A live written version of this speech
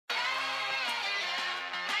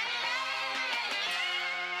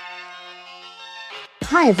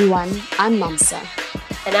Hi everyone, I'm Mamsa.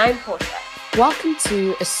 And I'm Portia. Welcome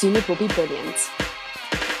to Assume It Will Be Brilliant.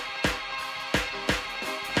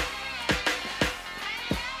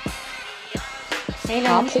 Hey,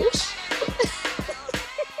 Hi no. Porsche.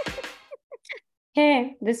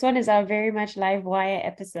 Hey, this one is our very much live wire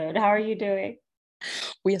episode. How are you doing?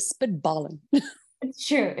 We are spitballing. It's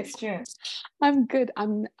true. It's true. I'm good.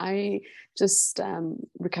 I just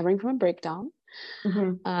recovering from a breakdown.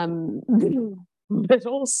 Um, but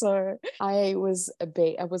also I was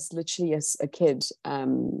literally a kid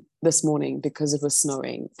this morning because it was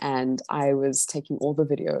snowing, and I was taking all the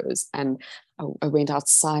videos, and I went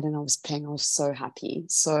outside and I was playing. I was so happy.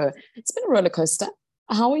 So it's been a roller coaster.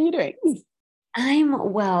 How are you doing?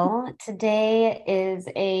 I'm well. Today is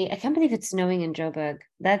I can't believe it's snowing in Joburg.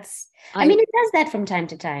 I I mean, it does that from time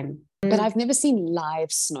to time. But I've never seen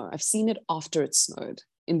live snow. I've seen it after it snowed.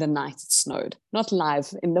 In the night it snowed, not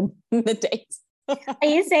live in the in the days. Are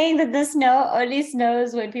you saying that the snow only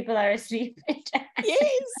snows when people are asleep?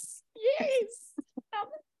 Yes, yes.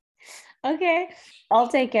 Okay, I'll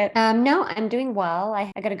take it. No, I'm doing well.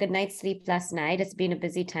 I got a good night's sleep last night. It's been a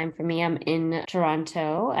busy time for me. I'm in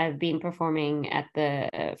Toronto. I've been performing at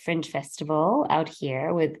the Fringe Festival out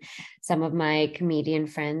here with some of my comedian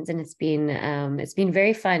friends, and it's been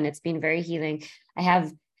very fun. It's been very healing. I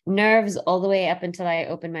have nerves all the way up until I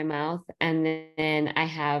open my mouth, and then I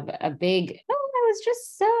have a big, I was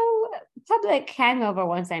just so public hangover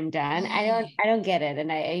once I'm done. I don't get it.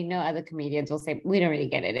 And I know other comedians will say, we don't really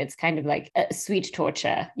get it. It's kind of like a sweet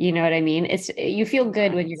torture. You know what I mean? You feel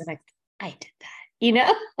good when you're like, I did that, you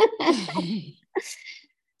know?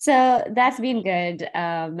 So that's been good.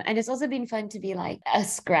 And it's also been fun to be like a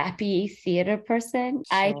scrappy theater person.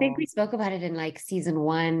 I think Sure. we spoke about it in like season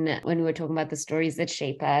one when we were talking about the stories that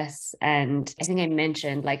shape us. And I think I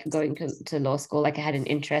mentioned like going to law school, like I had an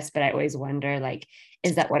interest, but I always wonder like,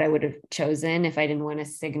 is that what I would have chosen if I didn't want to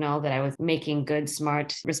signal that I was making good,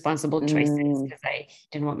 smart, responsible choices Mm, because I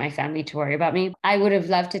didn't want my family to worry about me? I would have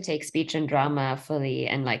loved to take speech and drama fully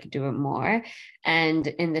and like do it more. And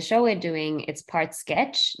in the show we're doing, it's part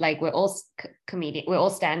sketch. Like we're all comedian, we're all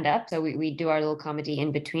stand up. So we do our little comedy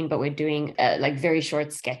in between, but we're doing like very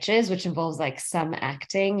short sketches, which involves like some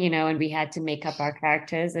acting, and we had to make up our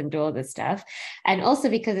characters and do all this stuff. And also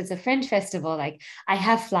because it's a Fringe festival, like I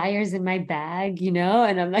have flyers in my bag,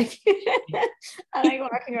 and I'm like, I'm like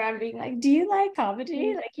walking around being like, do you like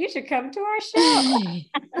comedy? Like you should come to our show.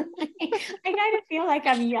 I kind of feel like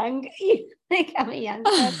I'm young, like I'm a young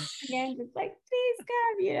person again, just like, please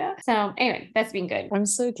come. So anyway, that's been good. I'm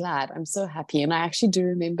so glad. I'm so happy. And I actually do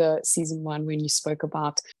remember season one when you spoke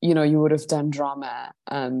about, you would have done drama,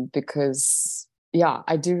 because yeah,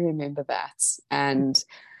 I do remember that. And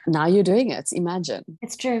now you're doing it. Imagine.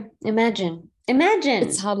 It's true. Imagine. It's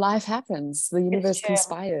Imagine. how life happens. The It's universe true.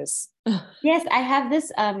 conspires. Yes, I have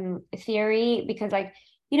this theory because like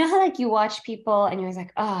how like you watch people and you're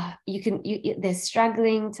like, oh, they're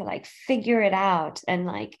struggling to like figure it out and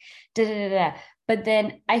like da da da da. But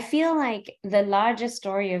then I feel like the larger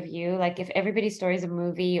story of you, like if everybody's story is a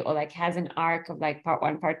movie or like has an arc of like part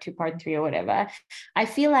one, part two, part three, or whatever, I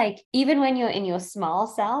feel like even when you're in your small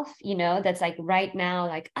self, that's like right now,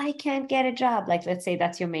 like I can't get a job. Like let's say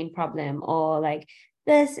that's your main problem, or like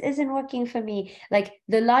this isn't working for me. Like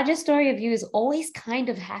the largest story of you is always kind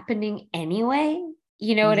of happening anyway.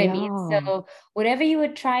 You know what I mean? Yeah. So whatever you were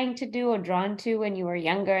trying to do or drawn to when you were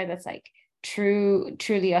younger, that's like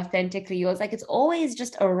truly authentically yours. Like it's always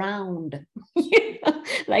just around,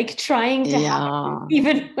 like trying to happen, Yeah.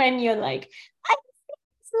 even when you're like, I'm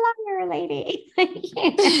this liar lady.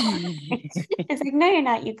 It's like, no, you're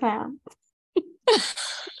not, you clown.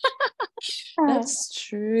 That's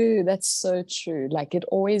true. That's so true. Like it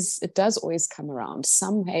does always come around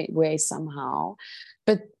some way, somehow.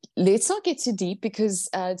 But let's not get too deep because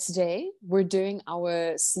today we're doing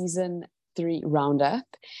our season 3 roundup.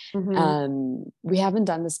 Mhm. We haven't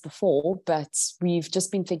done this before, but we've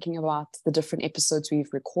just been thinking about the different episodes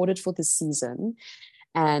we've recorded for this season.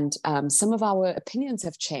 And some of our opinions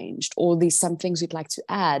have changed, or there's some things we'd like to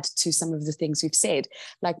add to some of the things we've said.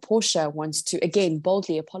 Like Portia wants to, again,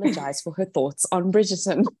 boldly apologize for her thoughts on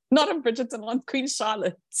Bridgerton, not on Bridgerton, on Queen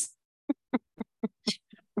Charlotte.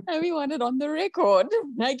 And we want it on the record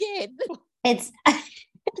again It's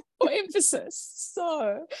for emphasis.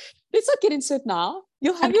 So let's not get into it now.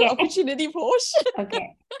 You'll have your okay. opportunity, Portia.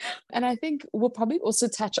 Okay. And I think we'll probably also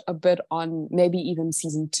touch a bit on maybe even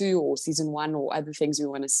season 2 or season 1 or other things we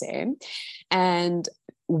want to say. And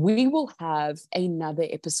we will have another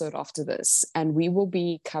episode after this, and we will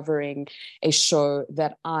be covering a show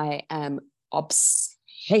that I am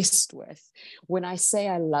obsessed with. When I say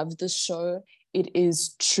I love this show, it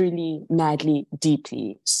is truly, madly,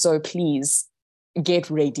 deeply. So please get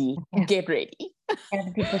ready. Yeah. Get ready. Yeah,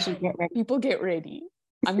 people should get ready. People get ready.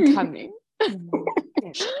 I'm coming.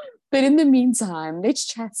 But in the meantime, let's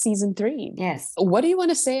chat season 3. Yes. What do you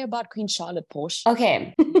want to say about Queen Charlotte, Porsche?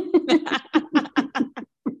 Okay.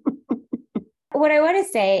 What I want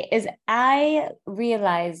to say is I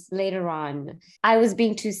realized later on I was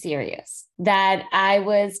being too serious, that I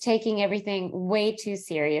was taking everything way too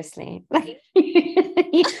seriously. Like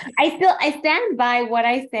I stand by what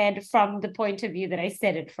I said from the point of view that I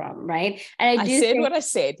said it from, right? And I said what I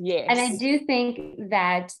said, yes. And I do think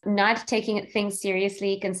that not taking things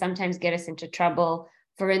seriously can sometimes get us into trouble.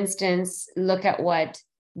 For instance, look at what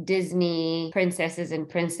Disney princesses and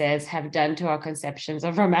princes have done to our conceptions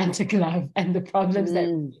of romantic love and the problems that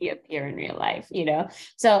really appear in real life, you know?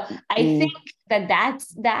 So I think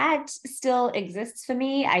that still exists for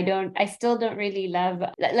me. I still don't really love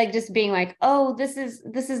like just being like, oh, this is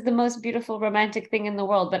the most beautiful romantic thing in the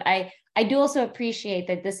world. But I do also appreciate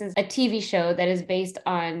that this is a TV show that is based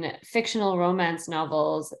on fictional romance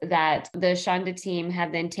novels that the Shonda team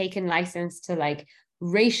have then taken license to like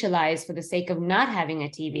racialize for the sake of not having a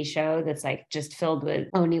TV show that's like just filled with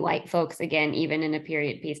only white folks again, even in a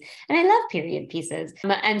period piece. And I love period pieces.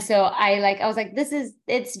 And so I was like,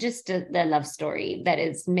 it's just a love story that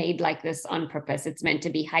is made like this on purpose. It's meant to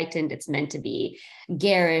be heightened. It's meant to be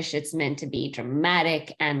garish. It's meant to be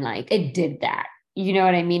dramatic. And like, it did that. You know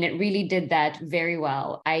what I mean? It really did that very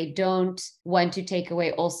well. I don't want to take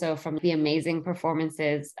away also from the amazing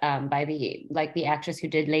performances by the actress who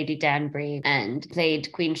did Lady Danbury and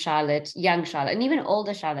played Queen Charlotte, young Charlotte, and even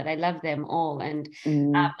older Charlotte. I love them all. And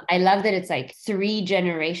I love that it's like 3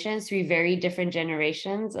 very different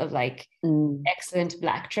generations of like excellent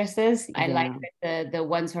Blackstresses. I like that the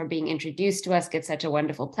ones who are being introduced to us get such a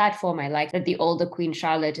wonderful platform. I like that the older Queen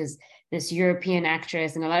Charlotte is this European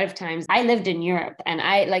actress. And a lot of times I lived in Europe and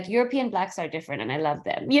I like European Blacks are different and I love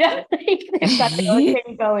them, you know, like they've got their own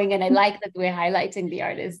thing going. And I like that we're highlighting the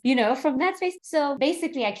artists, you know, from that space. So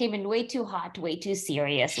basically I came in way too hot, way too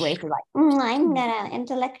serious, way too like, I'm gonna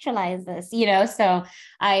intellectualize this, you know? So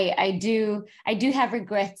I do have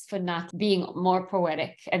regrets for not being more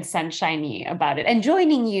poetic and sunshiny about it and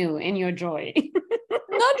joining you in your joy.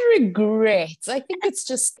 Not regrets. I think it's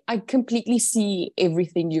just, I completely see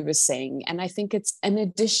everything you were saying. And I think it's an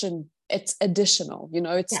addition. It's additional, you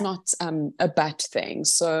know, it's not a bad thing.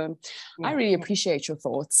 So I really appreciate your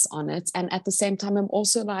thoughts on it. And at the same time, I'm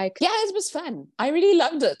also like, yeah, it was fun. I really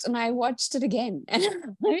loved it. And I watched it again and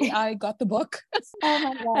I got the book. Oh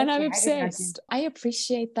my God. And I'm obsessed. I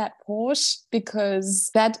appreciate that, Porsche,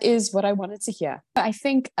 because that is what I wanted to hear. I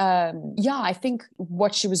think, I think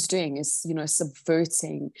what she was doing is, you know,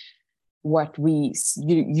 subverting what we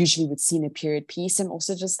usually would see in a period piece and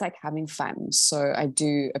also just like having fun. So I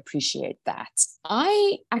do appreciate that.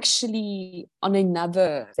 I actually, on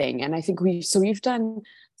another thing, and I think we've done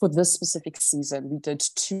for this specific season, we did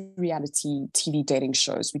 2 reality TV dating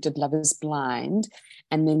shows. We did Love is Blind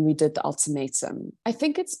and then we did The Ultimatum. I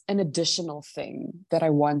think it's an additional thing that I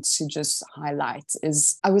want to just highlight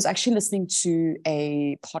is I was actually listening to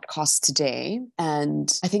a podcast today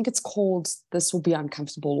and I think it's called This Will Be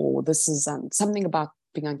Uncomfortable or this is something about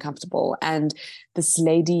being uncomfortable. And this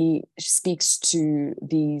lady speaks to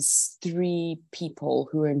these 3 people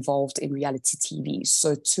who are involved in reality TV.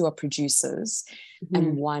 So 2 are producers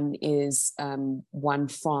and one is one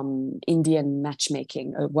from Indian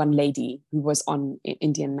matchmaking, one lady who was on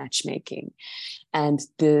Indian matchmaking. And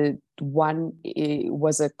the one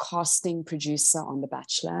was a casting producer on The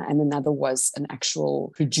Bachelor and another was an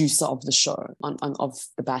actual producer of the show of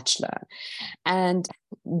The Bachelor. And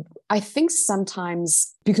I think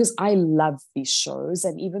sometimes, because I love these shows,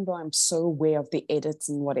 and even though I'm so aware of the edits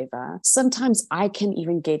and whatever, sometimes I can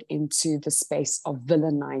even get into the space of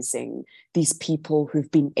villainizing these people who've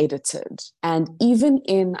been edited. And even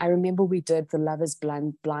I remember we did the Love is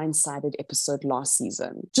Blindsided episode last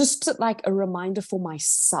season, just like a reminder for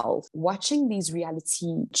myself, watching these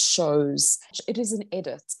reality shows, it is an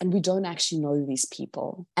edit and we don't actually know these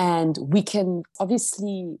people. And we can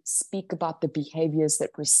obviously speak about the behaviors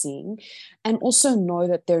that we're seeing and also know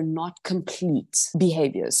that they're not complete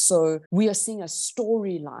behaviors. So we are seeing a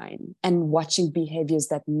storyline and watching behaviors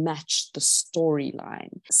that match the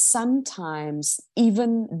storyline. Sometimes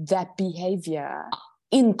even that behavior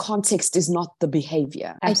in context is not the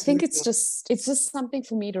behavior. Absolutely. I think it's just something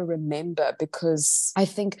for me to remember, because I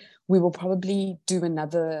think we will probably do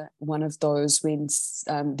another one of those when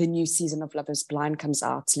the new season of Love is Blind comes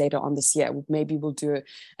out later on this year. Maybe we'll do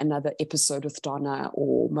another episode with Donna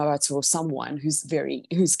or Mawatu or someone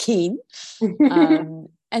who's keen.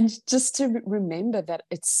 And just to remember that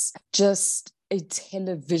it's just a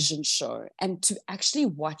television show, and to actually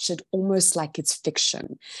watch it almost like it's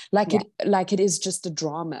fiction, like it is just a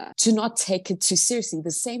drama, to not take it too seriously,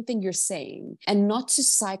 the same thing you're saying, and not to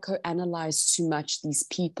psychoanalyze too much these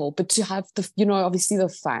people, but to have the, obviously the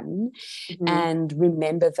fun, and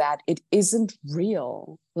remember that it isn't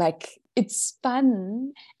real. Like, it's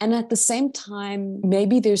fun, and at the same time,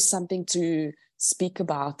 maybe there's something to speak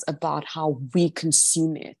about how we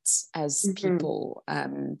consume it as people,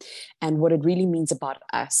 and what it really means about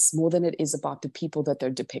us, more than it is about the people that they're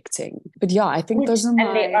depicting. But yeah, I think those are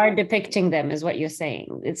and they are depicting them, is what you're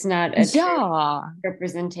saying. It's not a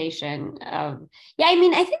representation of, I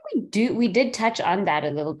mean, I think we did touch on that a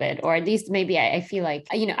little bit, or at least maybe I feel like,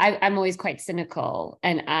 I'm always quite cynical,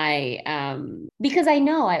 and because I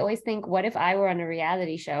always think, what if I were on a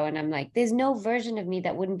reality show and I'm like, there's no version of me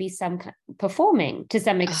that wouldn't be performing to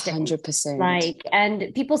some extent. 100%. Like,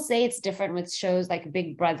 and people say it's different with shows like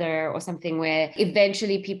Big Brother or something, where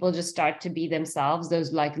eventually people just start to be themselves,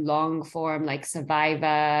 those like long form, like Survivor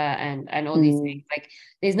and all these things. Like,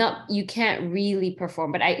 you can't really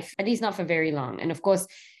perform, but at least not for very long. And of course,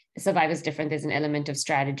 Survivor is different. There's an element of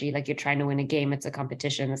strategy, like you're trying to win a game. It's a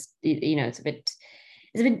competition. It's a bit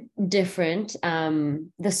different.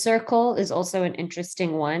 The Circle is also an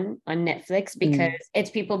interesting one on Netflix, because it's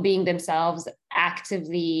people being themselves,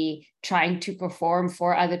 actively trying to perform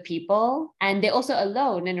for other people, and they're also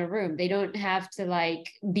alone in a room. They don't have to like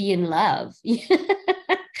be in love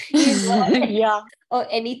or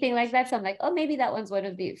anything like that. So I'm like, oh, maybe that one's one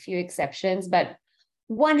of the few exceptions, but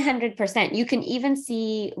 100%. You can even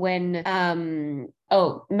see when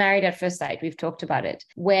Married at First Sight, we've talked about it,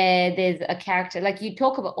 where there's a character, like you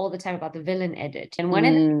talk about all the time about the villain edit. And one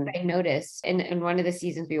of the things I noticed in one of the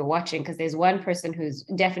seasons we were watching, because there's one person who's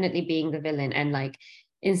definitely being the villain and like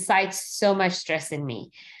incites so much stress in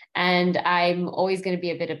me. And I'm always going to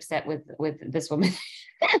be a bit upset with this woman.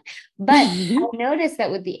 But I noticed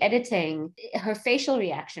that with the editing, her facial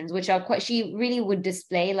reactions, which are she really would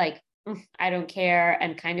display like, I don't care,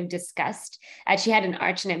 and kind of disgust. And she had an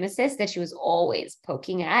arch nemesis that she was always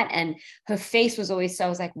poking at, and her face was always, so I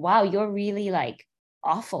was like, wow, you're really like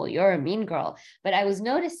awful, you're a mean girl. But I was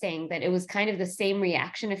noticing that it was kind of the same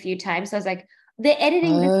reaction a few times. So I was like, the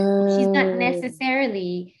editing, she's not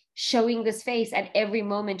necessarily showing this face at every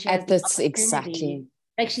moment she has the opportunity. Exactly.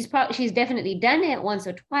 Like she's definitely done it once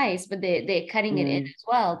or twice, but they're cutting it in as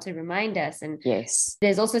well to remind us. And yes,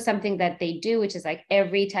 there's also something that they do, which is like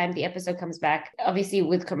every time the episode comes back, obviously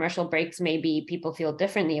with commercial breaks, maybe people feel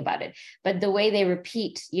differently about it, but the way they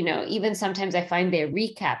repeat, even sometimes I find their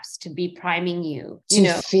recaps to be priming you,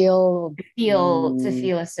 to feel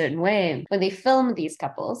a certain way. When they film these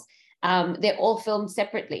couples, they're all filmed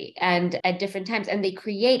separately and at different times, and they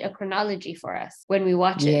create a chronology for us when we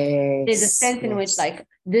watch it. There's a sense in which like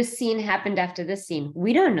this scene happened after this scene.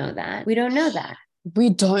 We don't know that. We don't know that.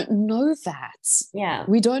 Yeah.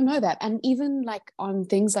 We don't know that. And even like on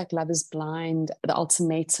things like Love is Blind, The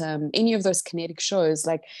Ultimatum, any of those kinetic shows,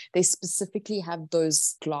 like they specifically have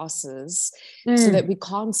those glasses so that we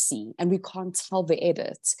can't see and we can't tell the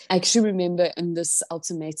edit. I actually remember in this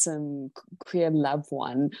Ultimatum Queer Love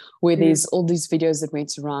one, where there's all these videos that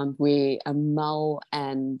went around where Mel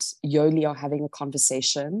and Yoli are having a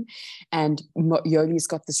conversation, and Yoli's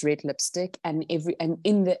got this red lipstick, and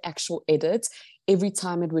in the actual edit, every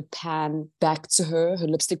time it would pan back to her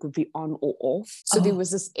lipstick would be on or off. So there was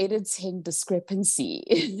this editing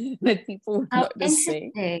discrepancy that people were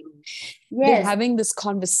noticing. Yes. They're having this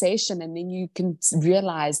conversation, and then you can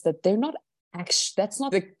realize that they're not actually, that's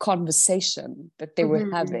not the conversation that they were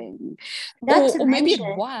having. Or maybe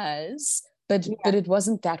it was, but it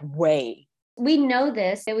wasn't that way. We know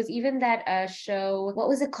this. There was even that show, what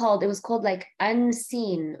was it called? It was called like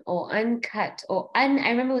Unseen or Uncut or I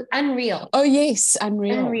remember it was Unreal. Oh yes,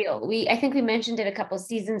 Unreal. I think we mentioned it a couple of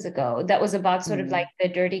seasons ago. That was about sort of like the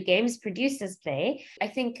Dirty Games producers play. I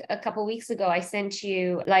think a couple of weeks ago I sent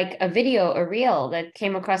you like a reel that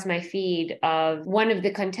came across my feed of one of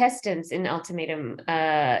the contestants in Ultimatum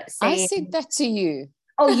saying, I sent that to you.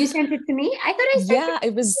 Oh, you sent it to me? I thought I sent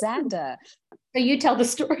it was Xander. So you tell the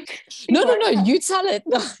story. No, you tell it.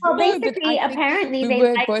 Well, basically, apparently we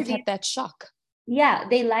were both had that shock. Yeah,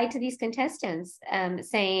 they lied to these contestants,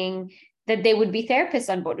 saying that they would be therapists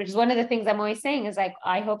on board, which is one of the things I'm always saying is like,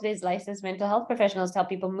 I hope there's licensed mental health professionals to help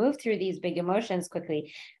people move through these big emotions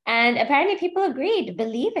quickly. And apparently people agreed,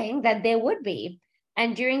 believing that there would be.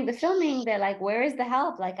 And during the filming, they're like, where is the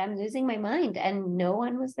help? Like, I'm losing my mind. And no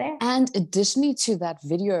one was there. And additionally to that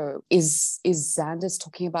video is Xander's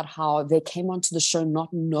talking about how they came onto the show not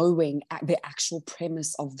knowing the actual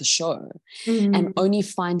premise of the show, and only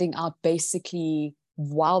finding out basically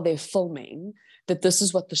while they're filming that this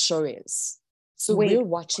is what the show is. So we're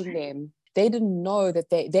watching them. They didn't know that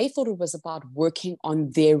they thought it was about working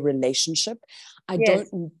on their relationship. I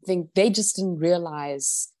don't think they just didn't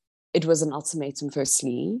realize it was an ultimatum.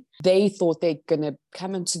 Firstly, they thought they're going to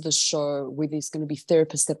come into the show where there's going to be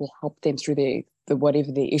therapists that will help them through the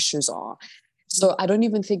whatever their issues are. So I don't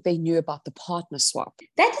even think they knew about the partner swap.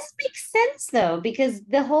 That doesn't make sense, though, because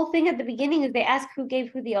the whole thing at the beginning is they ask who gave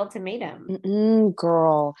who the ultimatum.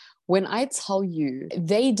 Girl, when I tell you,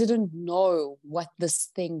 they didn't know what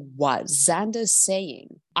this thing was. Xander's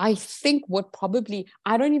saying, I think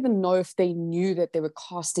I don't even know if they knew that they were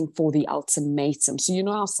casting for the ultimatum. So you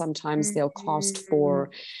know how sometimes they'll cast for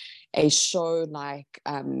a show like...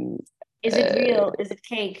 is it real? Is it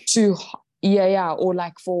cake? Or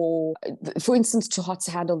like for instance, Too Hot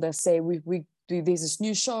to Handle, they'll say there's this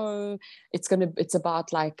new show, it's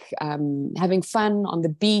about like having fun on the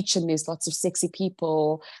beach, and there's lots of sexy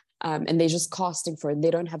people, and they're just casting for it, and they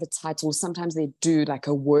don't have a title. Sometimes they do like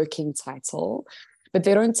a working title, but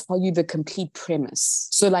they don't tell you the complete premise.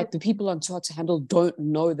 So like the people on Too Hot to Handle don't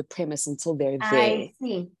know the premise until they're there.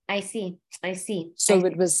 I see. So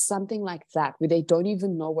it was something like that, where they don't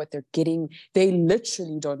even know what they're getting. They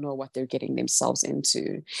literally don't know what they're getting themselves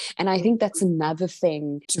into. And I think that's another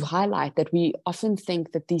thing to highlight, that we often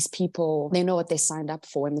think that these people, they know what they signed up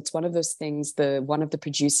for. And it's one of those things, one of the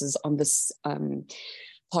producers on this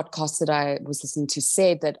podcast that I was listening to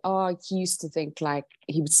said that, he used to think, like,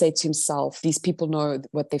 he would say to himself, these people know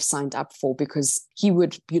what they've signed up for, because he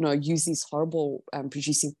would, use these horrible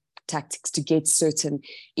producing tactics to get certain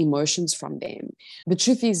emotions from them. The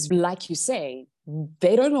truth is, like you say,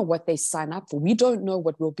 they don't know what they sign up for. We don't know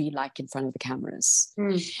what we'll be like in front of the cameras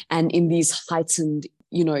and in these heightened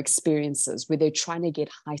experiences where they're trying to get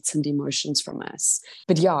heightened emotions from us.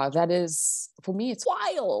 But yeah, that is, for me, it's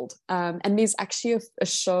wild. And there's actually a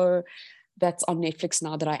show that's on Netflix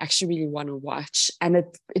now that I actually really want to watch, and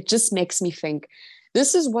it just makes me think,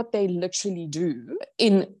 this is what they literally do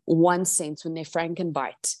in one sense when they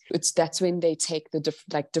Frankenbite. That's when they take the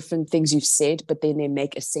different things you've said, but then they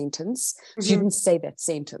make a sentence. So you didn't say that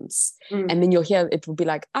sentence. And then you'll hear, it will be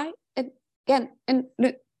like, and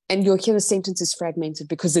you'll hear the sentence is fragmented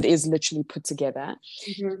because it is literally put together.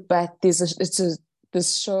 But there's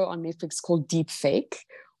this show on Netflix called Deep Fake,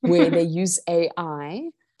 where they use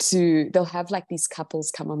AI they'll have like these couples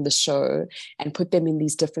come on the show and put them in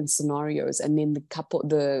these different scenarios, and then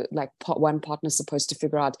one partner's supposed to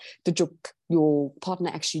figure out, did your partner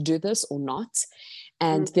actually do this or not?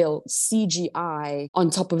 And they'll CGI on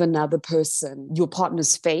top of another person your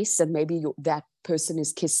partner's face, and maybe that person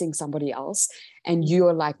is kissing somebody else, and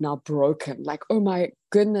you're like now broken, like, oh my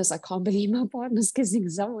goodness, I can't believe my partner's kissing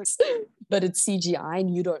someone. But it's CGI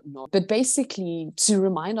and you don't know. But basically, to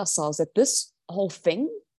remind ourselves that this whole thing,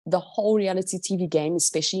 the whole reality TV game,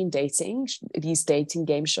 especially in dating, these dating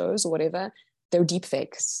game shows or whatever, they're deep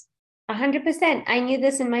fakes. 100%. I knew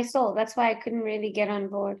this in my soul. That's why I couldn't really get on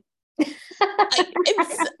board.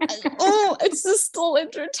 It's just still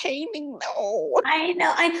entertaining though. I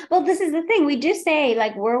know. Well, this is the thing. We do say,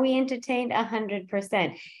 like, were we entertained?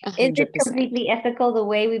 100%. Is it completely ethical the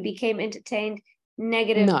way we became entertained?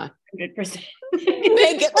 Negative. No. 100%.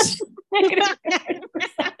 Negative. Negative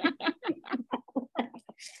 100%.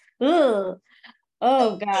 Ooh.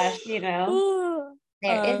 Oh gosh, there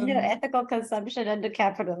is no ethical consumption under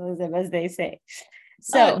capitalism, as they say.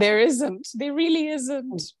 So there isn't. There really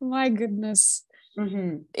isn't. My goodness.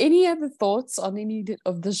 Any other thoughts on any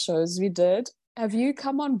of the shows we did? Have you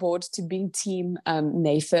come on board to being team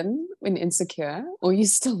Nathan in Insecure, or are you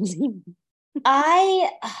still leaving?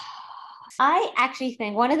 I actually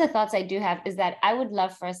think one of the thoughts I do have is that I would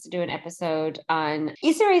love for us to do an episode on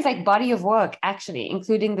Issa Rae's like body of work, actually,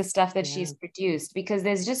 including the stuff that she's produced, because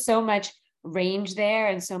there's just so much range there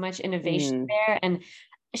and so much innovation there. And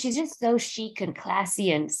she's just so chic and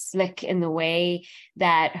classy and slick in the way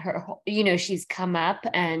that she's come up,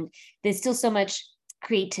 and there's still so much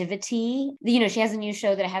creativity. She has a new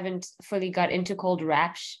show that I haven't fully got into called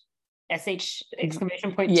Rapsh, SH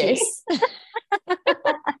exclamation point. Yes.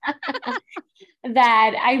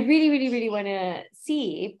 That I really, really, really want to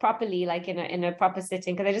see properly, like in a proper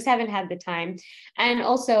sitting, because I just haven't had the time. And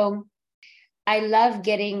also, I love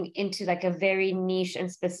getting into like a very niche and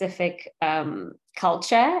specific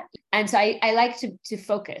culture. And so I like to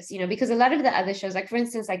focus, because a lot of the other shows, like for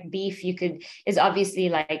instance, like Beef, is obviously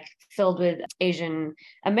like filled with Asian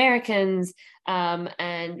Americans.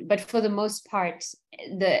 But for the most part,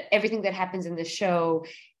 everything that happens in the show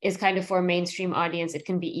is kind of for a mainstream audience. It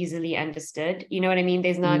can be easily understood. You know what I mean?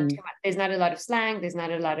 There's not a lot of slang. There's not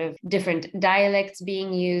a lot of different dialects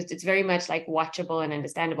being used. It's very much like watchable and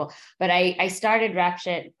understandable. But I started Rap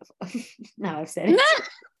Shit. Now I've said it.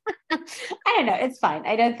 I don't know. It's fine.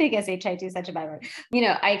 I don't think SHIT is such a bad word.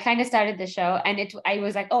 I kind of started the show and I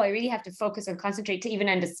was like, oh, I really have to focus and concentrate to even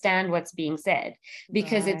understand what's being said,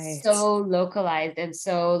 because it's so localized and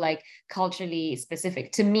so like culturally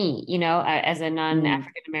specific to me, as a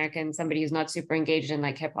non-African American, somebody who's not super engaged in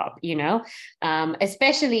like hip hop,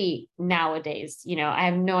 especially nowadays, I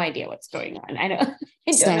have no idea what's going on. I don't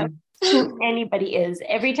know who anybody is.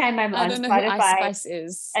 Every time I'm on Spotify, know who Ice Spice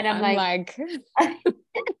is, and I'm like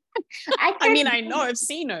I know, I've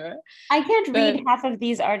seen her. I can't read half of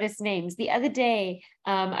these artists' names. The other day,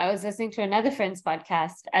 I was listening to another friend's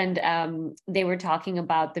podcast, and they were talking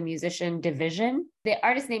about the musician Division. The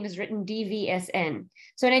artist name is written DVSN.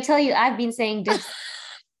 So when I tell you, I've been saying Divson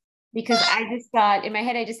because I just thought in my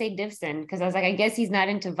head I just say Divson because I was like, I guess he's not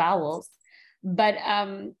into vowels. But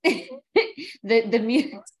the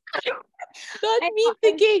music. Not me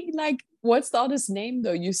thinking like, what's the artist's name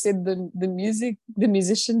though? You said the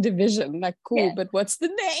musician Division, like cool, but what's the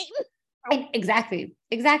name? Exactly.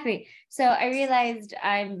 So I realized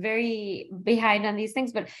I'm very behind on these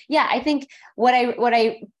things, but yeah, I think what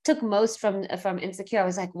I took most from Insecure, I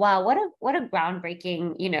was like, wow, what a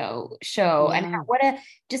groundbreaking, show, and what a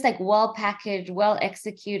just like well packaged, well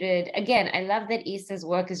executed. Again, I love that Issa's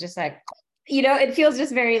work is just like, it feels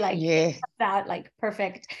just very like that, like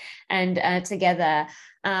perfect and together.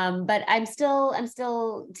 But I'm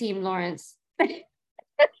still Team Lawrence.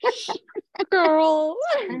 Girl,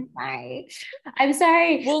 I'm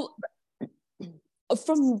sorry. Well,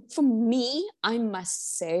 from me, I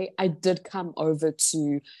must say I did come over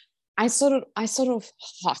to I sort of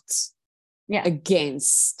hot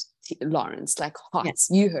against Lawrence, like hot.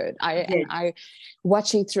 You heard I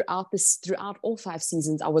watching throughout all 5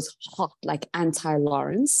 seasons, I was hot, like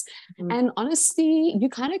anti-Lawrence. And honestly, you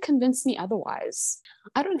kind of convinced me otherwise.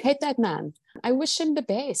 I don't hate that man. I wish him the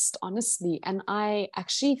best, honestly, and I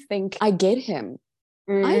actually think I get him.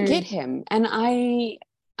 I get him, and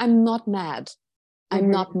I'm not mad. I'm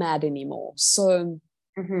not mad anymore. So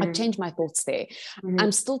I've changed my thoughts there.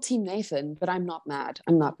 I'm still Team Nathan, but I'm not mad.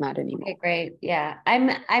 I'm not mad anymore. Okay, great. Yeah.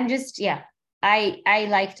 I'm just, I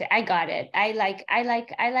liked it. I got it. I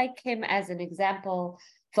like him as an example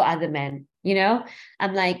for other men,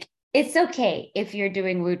 I'm like, it's okay if you're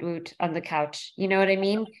doing woot woot on the couch. You know what I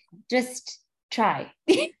mean? Just try.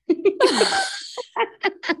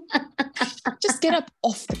 Just get up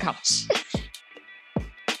off the couch.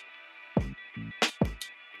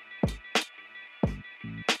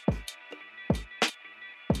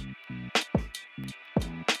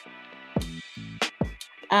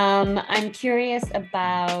 I'm curious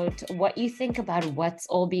about what you think about what's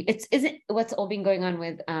all been going on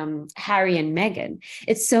with Harry and Meghan.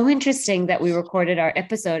 It's so interesting that we recorded our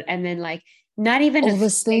episode and then like not even all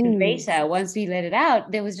this thing later, once we let it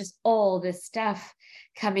out, there was just all this stuff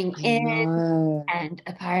coming in, and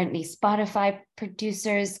apparently Spotify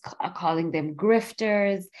producers are calling them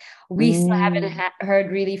grifters. We still haven't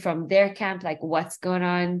heard really from their camp like what's going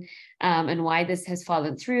on and why this has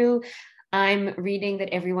fallen through. I'm reading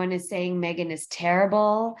that everyone is saying Meghan is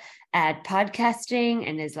terrible at podcasting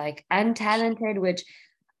and is like untalented, which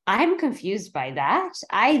I'm confused by that.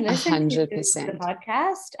 I listened 100%. To the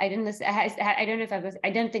podcast. I didn't listen. I don't know if I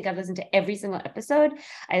don't think I've listened to every single episode.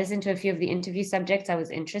 I listened to a few of the interview subjects I was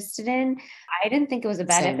interested in. I didn't think it was a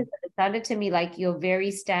bad episode. It sounded to me like your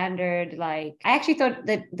very standard, like, I actually thought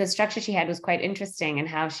that the structure she had was quite interesting and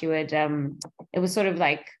how she would, it was sort of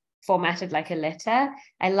like formatted like a letter.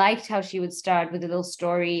 I liked how she would start with a little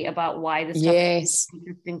story about why the stuff was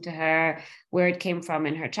interesting to her, where it came from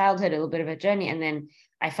in her childhood, a little bit of a journey. And then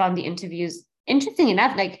I found the interviews interesting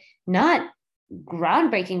enough, like not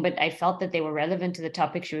groundbreaking, but I felt that they were relevant to the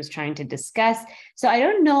topic she was trying to discuss. So I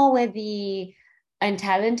don't know where the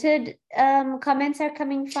untalented comments are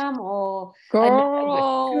coming from, or it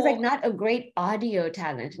was like not a great audio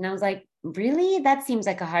talent. And I was like, really? That seems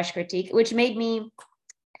like a harsh critique, which made me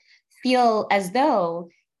feel as though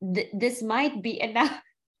this might be enough.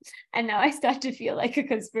 And now I start to feel like a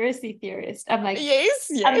conspiracy theorist. I'm like,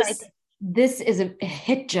 I'm like, this is a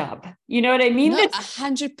hit job. You know what I mean? No,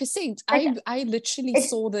 100%. I literally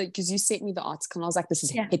saw because you sent me the article and I was like, this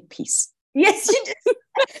is a hit piece. Yes,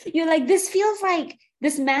 you're like, this feels like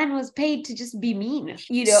this man was paid to just be mean,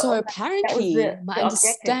 So that was apparently my the objective.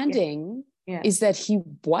 understanding Yeah. is that he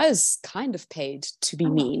was kind of paid to be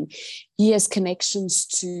mean. He has connections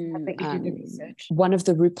to one of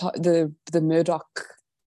the Murdoch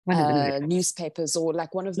newspapers, or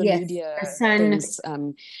like one of the media the Sun things,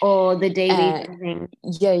 or the Daily thing.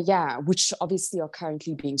 Which obviously are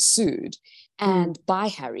currently being sued and by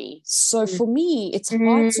Harry. So for me, it's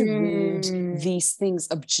hard to read these things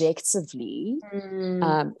objectively,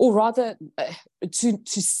 or rather to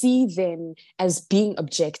see them as being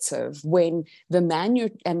objective when the man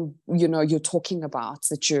you're talking about,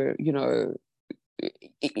 that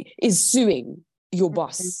is suing your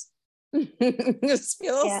boss. This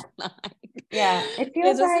feels it it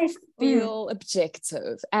feels doesn't feel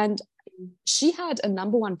objective. And she had a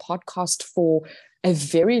 #1 podcast for a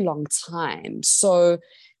very long time. So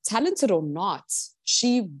talented or not,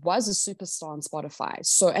 she was a superstar on Spotify.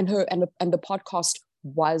 So and the podcast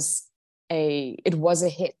was a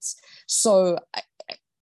hit. So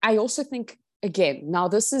I also think, again, now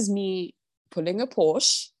this is me pulling a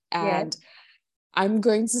Porsche, and I'm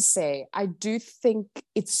going to say, I do think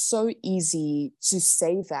it's so easy to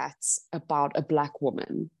say that about a Black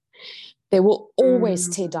woman. They will always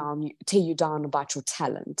tear you down about your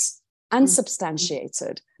talent,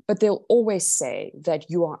 unsubstantiated, but they'll always say that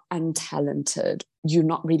you are untalented. You're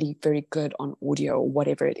not really very good on audio or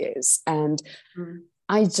whatever it is. And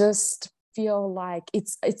I just feel like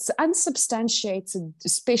it's unsubstantiated,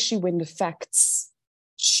 especially when the facts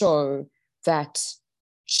show that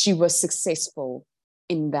she was successful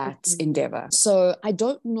in that endeavor. So I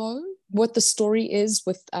don't know what the story is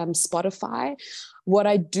with Spotify. What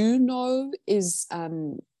I do know is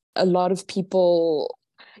a lot of people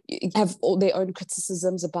have all their own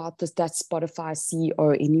criticisms about that Spotify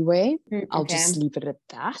CEO anyway. I'll just leave it at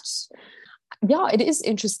that. Yeah, it is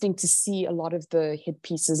interesting to see a lot of the hit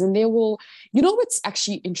pieces, and what's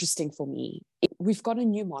actually interesting for me? We've got a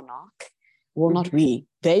new monarch. Well, not we,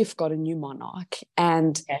 they've got a new monarch.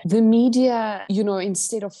 And the media,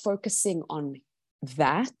 instead of focusing on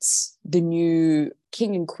that, the new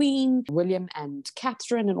king and queen, William and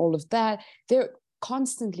Catherine and all of that, they're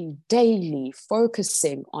constantly, daily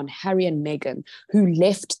focusing on Harry and Meghan, who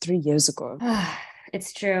left 3 years ago.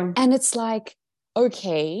 It's true. And it's like,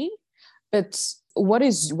 okay, but what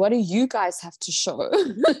do you guys have to show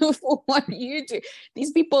for what you do?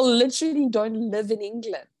 These people literally don't live in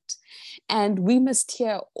England. And we must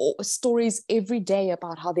hear stories every day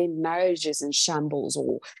about how their marriage is in shambles,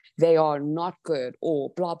 or they are not good,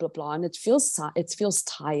 or blah, blah, blah. And it feels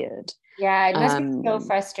tired. Yeah, it must be so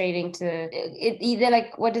frustrating either,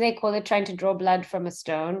 like, what do they call it? Trying to draw blood from a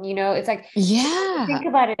stone. It's like, think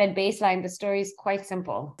about it at baseline. The story is quite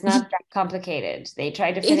simple. It's not that complicated. They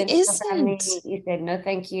tried to fit into the family. You said, no,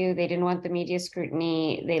 thank you. They didn't want the media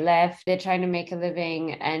scrutiny. They left. They're trying to make a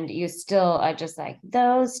living. And you still are just like,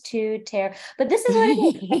 those two But this is what it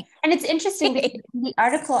is. And it's interesting because the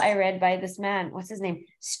article I read by this man, what's his name?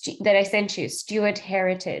 That I sent you, Stuart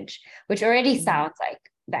Heritage, which already sounds like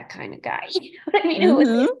that kind of guy. You know what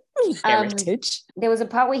I mean? Heritage. There was a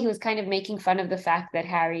part where he was kind of making fun of the fact that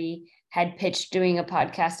Harry had pitched doing a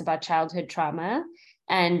podcast about childhood trauma,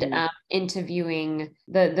 and interviewing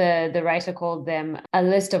the writer called them a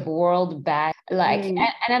list of world bad, and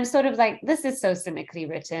I'm sort of like, this is so cynically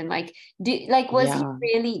written. Like, was he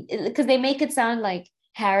really? Because they make it sound like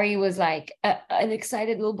Harry was like an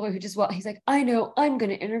excited little boy who just, he's like, I know, I'm going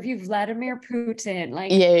to interview Vladimir Putin.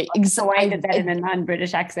 Like, so I did that in a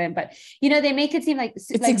non-British accent, but they make it seem like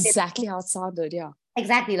it's like exactly how it sounded. Yeah.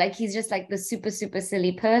 Exactly. Like, he's just like the super, super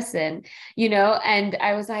silly person, and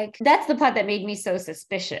I was like, that's the part that made me so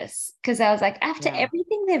suspicious. Because I was like, after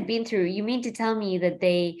everything they've been through, you mean to tell me that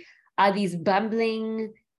they are these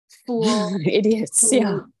bumbling fool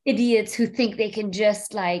idiots who think they can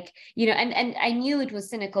just, like, and I knew it was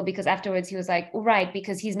cynical, because afterwards he was like, right,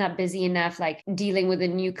 because he's not busy enough, like, dealing with a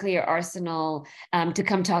nuclear arsenal, to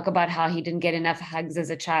come talk about how he didn't get enough hugs as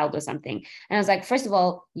a child or something. And I was like, first of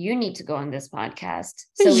all, you need to go on this podcast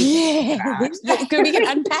so we can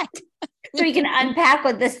unpack. So we can unpack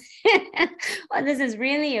what this is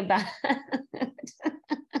really about.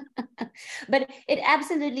 But it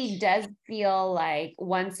absolutely does feel like,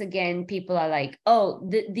 once again, people are like, oh,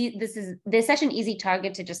 there's such an easy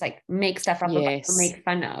target to just, like, make stuff up about, make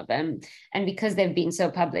fun of, and because they've been so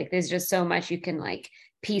public, there's just so much you can, like,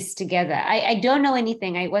 piece together. I don't know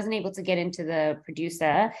anything. I wasn't able to get into the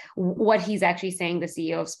producer, what he's actually saying, the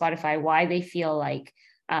CEO of Spotify, why they feel like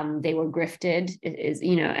they were grifted, is,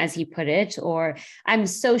 you know, as he put it, or I'm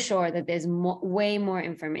so sure that there's way more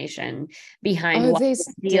information behind what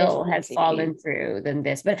the deal has fallen through than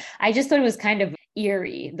this. But I just thought it was kind of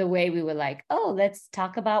eerie the way we were like, oh, let's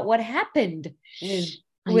talk about what happened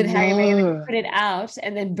with Harry Meghan, put it out,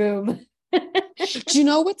 and then boom. Do you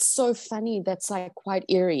know what's so funny that's like quite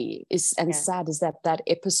eerie sad is that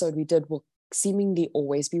episode we did will seemingly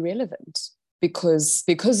always be relevant because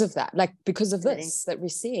of that, like because of this that we're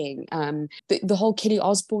seeing, the whole Kelly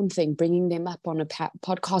Osbourne thing, bringing them up on a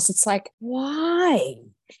podcast. It's like, why?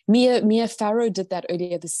 Mia Farrow did that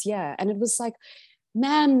earlier this year, and it was like,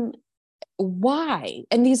 man, why?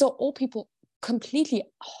 And these are all people completely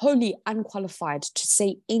wholly unqualified to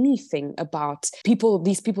say anything about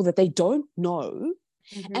these people that they don't know,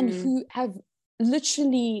 and who have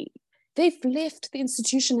literally, they've left the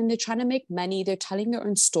institution and they're trying to make money. They're telling their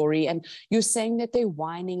own story, and you're saying that they're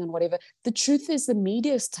whining and whatever. The truth is the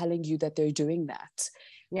media is telling you that they're doing that.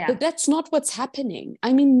 But that's not what's happening.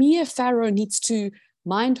 I mean, Mia Farrow needs to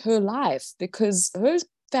mind her life because her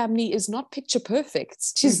family is not picture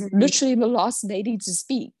perfect. She's literally the last lady to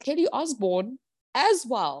speak. Kelly Osbourne as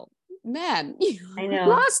well. Man, I know.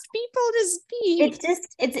 Last people to speak.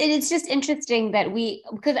 It's just interesting that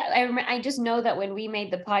because I just know that when we made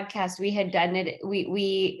the podcast, we had done it.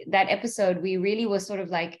 We that episode, we really was sort of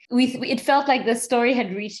like it felt like the story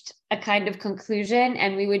had reached a kind of conclusion,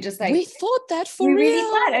 and we were just like, we thought that for we real. Really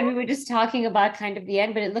thought, and we were just talking about kind of the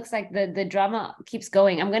end, but it looks like the drama keeps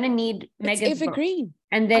going. I'm gonna need Megan's evergreen, book,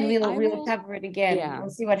 and then we'll cover it again. Yeah. We'll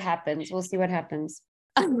see what happens.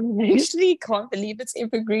 I actually can't believe it's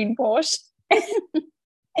evergreen, Posh.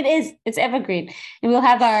 It is. It's evergreen, and we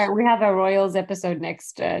have our Royals episode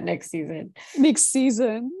next season.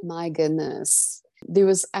 My goodness, there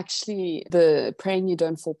was actually the Praying You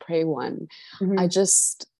Don't Fall Prey one. I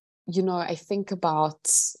just, I think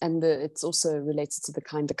about, and it's also related to the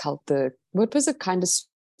kind of cult. What was it? Kind of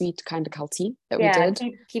sweet, kind of culty that we did.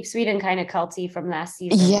 Keep sweet and kind of culty from last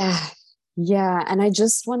season. Yeah, and I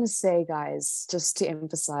just want to say, guys, just to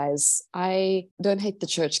emphasize, I don't hate the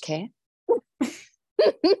church, care.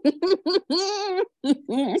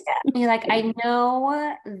 You're like, I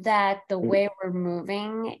know that the way we're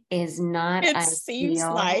moving is not it seems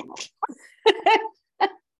like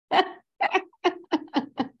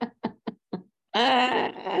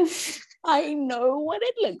I know what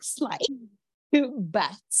it looks like,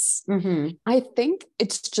 but I think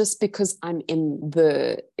it's just because I'm in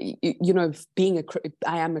the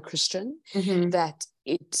I am a Christian, that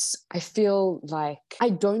I feel like I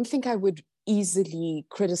don't think I would easily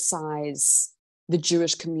criticize the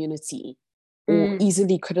Jewish community or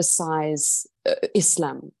easily criticize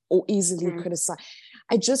Islam or easily criticize.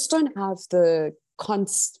 I just don't have the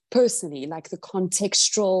personally, like the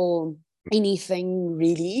contextual anything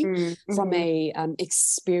really from a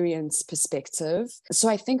experience perspective. So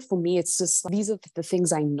I think for me, it's just these are the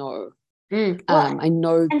things I know. I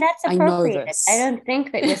know, and that's appropriate. I know this. I don't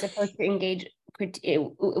think that we're supposed to engage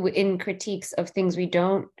in critiques of things we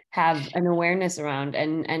don't have an awareness around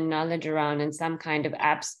and knowledge around and some kind of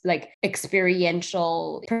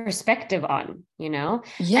experiential perspective on, And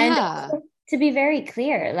also, to be very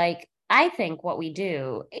clear, like, I think what we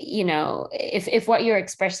do, if what you're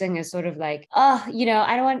expressing is sort of like, I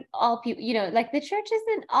don't want all people, like the church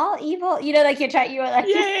isn't all evil, like you're like, but you like,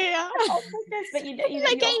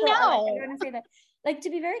 I know. I want to say that. Like,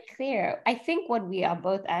 to be very clear, I think what we are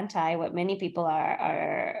both what many people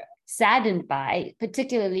are saddened by,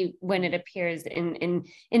 particularly when it appears in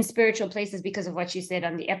spiritual places, because of what you said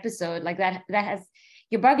on the episode, like that has,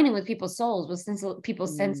 you're bargaining with people's souls, with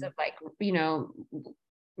people's sense of like,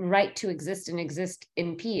 right to exist and exist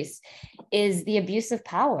in peace, is the abuse of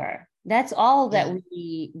power. That's all that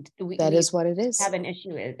we is what it is. Have an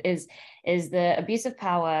issue with is the abuse of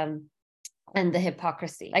power and the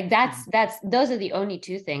hypocrisy. Like those are the only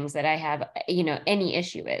two things that I have, any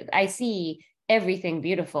issue with. I see everything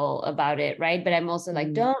beautiful about it, right? But I'm also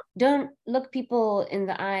like, don't look people in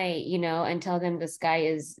the eye, and tell them the sky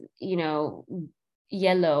is,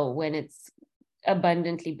 yellow when it's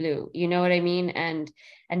abundantly blue. You know what I mean? And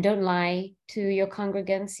don't lie to your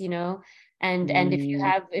congregants, and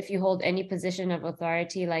if you hold any position of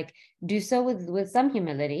authority, like, do so with some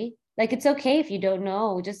humility. Like, it's okay if you don't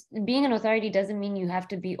know. Just being an authority doesn't mean you have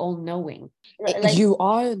to be all-knowing. Like, you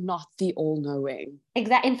are not the all-knowing.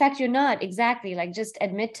 In fact, you're not. Exactly. Like, just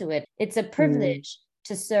admit to it. It's a privilege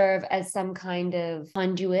to serve as some kind of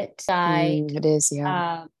conduit, guide. It is,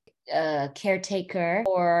 caretaker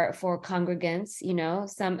for congregants,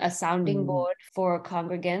 a sounding board for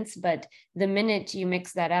congregants. But the minute you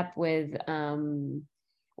mix that up with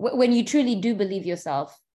when you truly do believe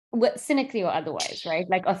yourself, cynically or otherwise, right?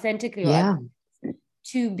 Like authentically or Yeah.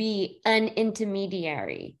 to be an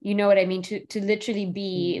intermediary, you know what I mean? To literally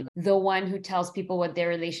be the one who tells people what their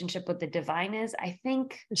relationship with the divine is. I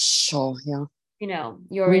think, Sure. Yeah. you know,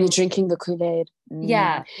 When you're drinking the Kool-Aid.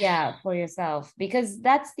 yeah, for yourself, because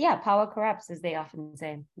that's, power corrupts, as they often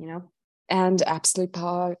say, you know. And absolute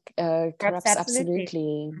power corrupts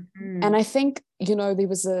absolutely. And I think, you know, there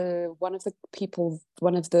was one of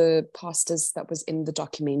the pastors that was in the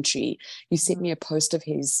documentary. You sent me a post of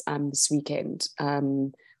his this weekend.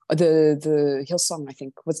 The Hillsong, I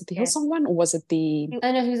think. Was it the Hillsong one, or was it the?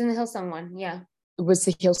 I know he was in the Hillsong one. Yeah. It was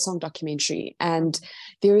the Hillsong documentary, and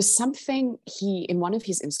there is something he in one of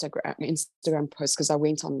his Instagram posts, because I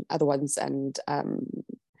went on other ones, and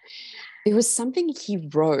there was something he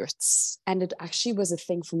wrote, and it actually was a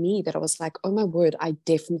thing for me that I was like, oh my word, I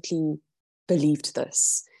definitely believed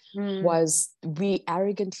this. Was we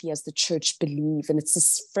arrogantly as the church believe, and it's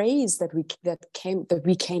this phrase that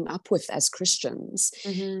we came up with as Christians,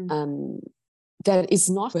 that is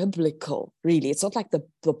not biblical, really. It's not like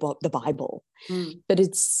the Bible, but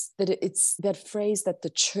it's that phrase that the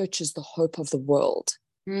church is the hope of the world,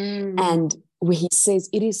 and where he says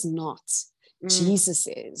it is not. Jesus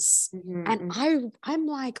is. And I'm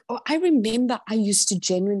like, oh, I remember I used to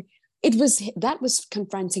genuinely, that was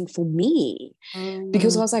confronting for me,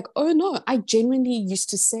 because I was like, oh no, I genuinely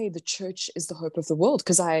used to say the church is the hope of the world,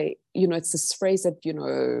 because it's this phrase that,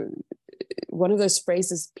 one of those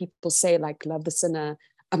phrases people say, like, love the sinner,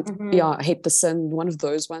 I hate the sin, one of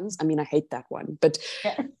those ones. I mean, I hate that one, but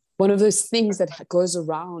one of those things that goes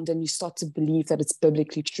around, and you start to believe that it's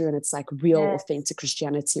biblically true, and it's like real authentic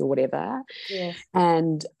Christianity or whatever.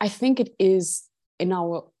 And I think it is in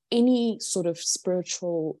any sort of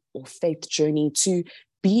spiritual or faith journey to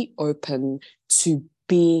be open to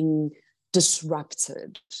being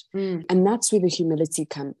disrupted. And that's where the humility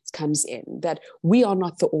comes in, that we are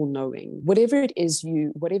not the all-knowing. Whatever it is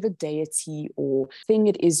whatever deity or thing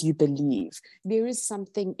it is you believe, there is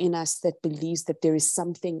something in us that believes that there is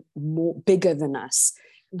something more bigger than us.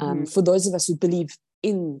 For those of us who believe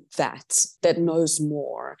in that knows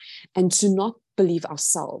more, and to not believe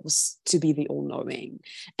ourselves to be the all-knowing,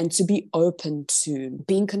 and to be open to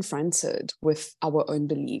being confronted with our own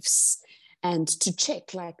beliefs, and to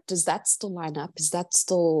check, like, does that still line up? Is that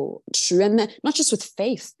still true? And not just with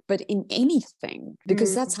faith, but in anything,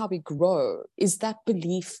 because that's how we grow. Is that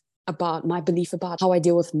my belief about how I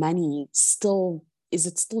deal with money is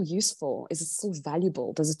it still useful? Is it still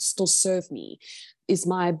valuable? Does it still serve me? Is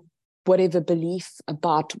my whatever belief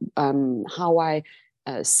about how I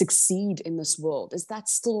succeed in this world, is that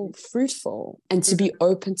still fruitful? And to be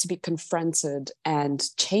open to be confronted and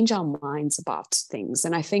change our minds about things.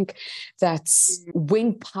 And I think that's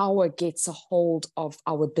when power gets a hold of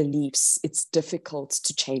our beliefs, it's difficult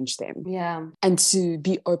to change them. And to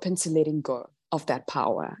be open to letting go of that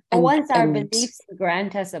power. And once our beliefs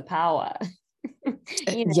grant us a power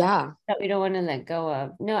that we don't want to let go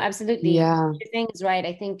of. No, absolutely. Your thing is right.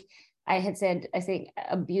 I think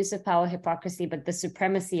abuse of power, hypocrisy, but the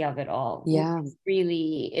supremacy of it all.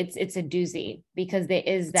 Really, it's a doozy, because there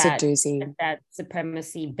is that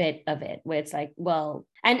supremacy bit of it where it's like, well,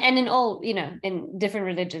 and in all, in different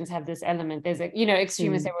religions have this element. There's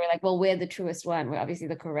extremists that were like, well, we're the truest one. We're obviously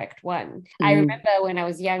the correct one. I remember when I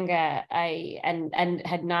was younger, I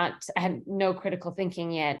had no critical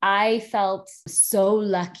thinking yet. I felt so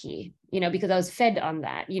lucky, because I was fed on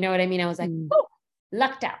that. You know what I mean? I was like, oh,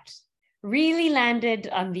 lucked out. Really landed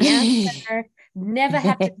on the answer, never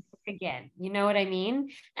had to think again. You know what I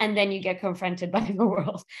mean? And then you get confronted by the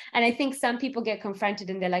world. And I think some people get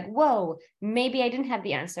confronted and they're like, whoa, maybe I didn't have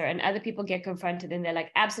the answer. And other people get confronted and they're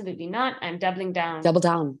like, absolutely not. I'm doubling down. Double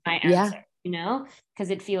down. My answer,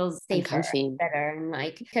 because it feels safer, better.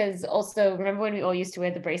 And because also, remember when we all used to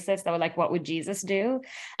wear the bracelets that were like, what would Jesus do?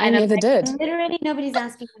 And I never did. Literally, nobody's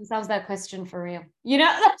asking themselves that question for real.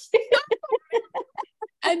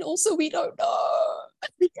 And also, we don't know.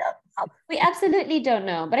 We absolutely don't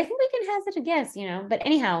know, but I think we can hazard a guess, but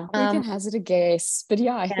anyhow, we can hazard a guess, but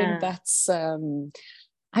I think that's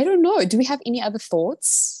I don't know, do we have any other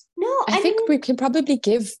thoughts? No, I think we can probably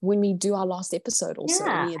give when we do our last episode also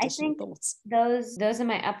any additional thoughts. Those are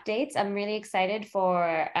my updates. I'm really excited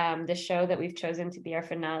for the show that we've chosen to be our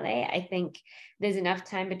finale. I think there's enough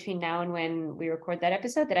time between now and when we record that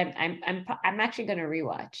episode that I'm actually going to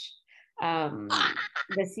rewatch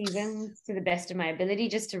the seasons to the best of my ability,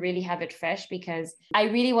 just to really have it fresh, because I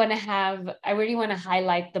really want to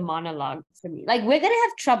highlight the monologue to me. Like, we're going to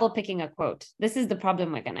have trouble picking a quote. This is the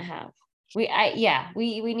problem we're going to have.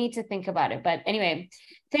 We need to think about it. But anyway,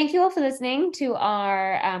 thank you all for listening to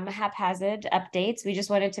our haphazard updates. We just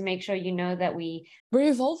wanted to make sure you know that we're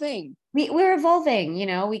evolving. We're evolving,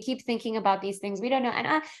 we keep thinking about these things. We don't know. And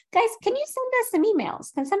guys, can you send us some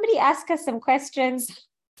emails? Can somebody ask us some questions?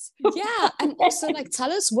 Yeah. And also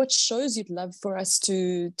tell us what shows you'd love for us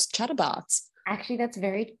to chat about.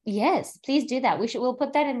 Actually, yes, please do that. We'll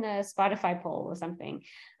put that in the Spotify poll or something.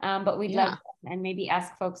 But we'd love, and maybe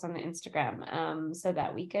ask folks on the Instagram, so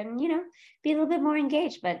that we can, be a little bit more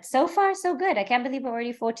engaged. But so far, so good. I can't believe we're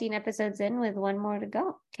already 14 episodes in with one more to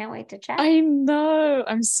go. Can't wait to chat. I know.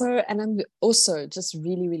 I'm also just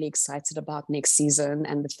really, really excited about next season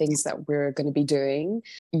and the things that we're going to be doing.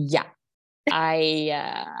 Yeah.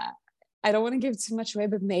 I don't want to give too much away,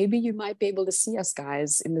 but maybe you might be able to see us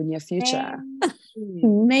guys in the near future.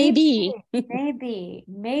 Maybe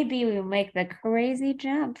we'll make the crazy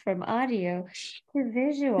jump from audio to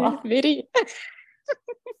visual. Video.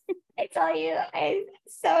 I tell you, I'm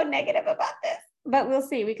so negative about this, but we'll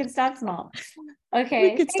see. We can start small.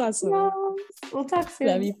 Okay. We can start small. We'll talk soon.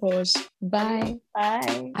 Love you, Porsche. Bye.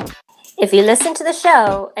 Bye. If you listen to the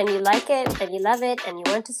show and you like it and you love it and you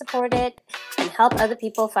want to support it and help other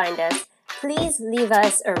people find us, please leave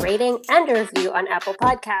us a rating and a review on Apple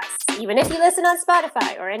Podcasts. Even if you listen on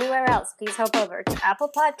Spotify or anywhere else, please hop over to Apple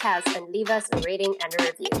Podcasts and leave us a rating and a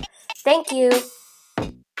review. Thank you.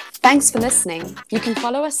 Thanks for listening. You can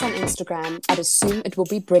follow us on Instagram at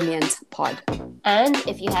AssumeItWillBeBrilliantPod. And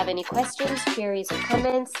if you have any questions, queries, or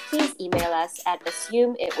comments, please email us at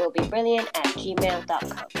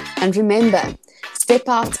assumeitwillbebrilliant@gmail.com. And remember, step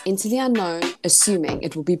out into the unknown, assuming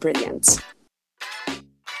it will be brilliant.